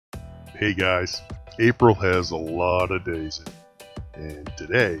Hey guys, April has a lot of days in it, and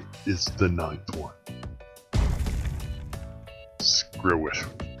today is the 9th one. Screw it.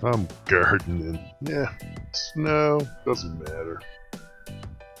 I'm gardening. Yeah, snow, doesn't matter.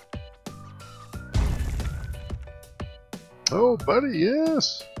 Oh, buddy,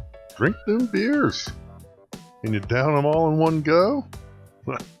 yes. Drink them beers. Can you down them all in one go?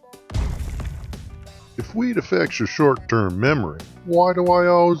 If weed affects your short-term memory, why do I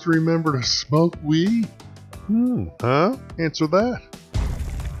always remember to smoke weed? Huh? Answer that.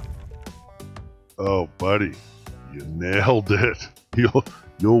 Oh, buddy, you nailed it.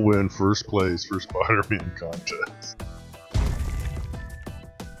 You'll win first place for Spider-Man contest.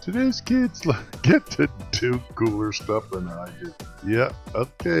 Today's kids get to do cooler stuff than I do. Yeah,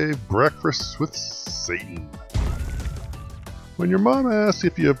 okay, breakfast with Satan. When your mom asks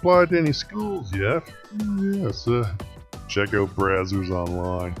if you applied to any schools yet, yes, check out Brazzers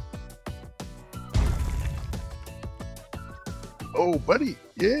online. Oh, buddy,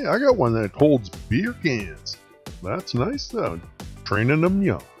 yeah, I got one that holds beer cans. That's nice, though. Training them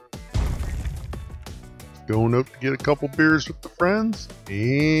young. Going out to get a couple beers with the friends,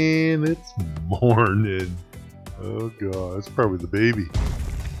 and it's morning. Oh, God, it's probably the baby.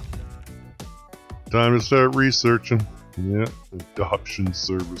 Time to start researching. Yeah, adoption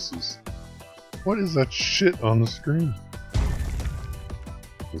services. What is that shit on the screen?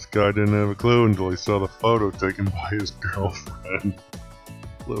 This guy didn't have a clue until he saw the photo taken by his girlfriend.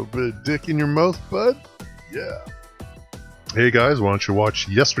 A little bit of dick in your mouth, bud? Yeah. Hey guys, why don't you watch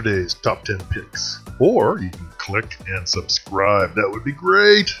yesterday's top 10 picks? Or you can click and subscribe. That would be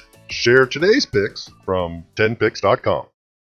great. Share today's picks from 10picks.com.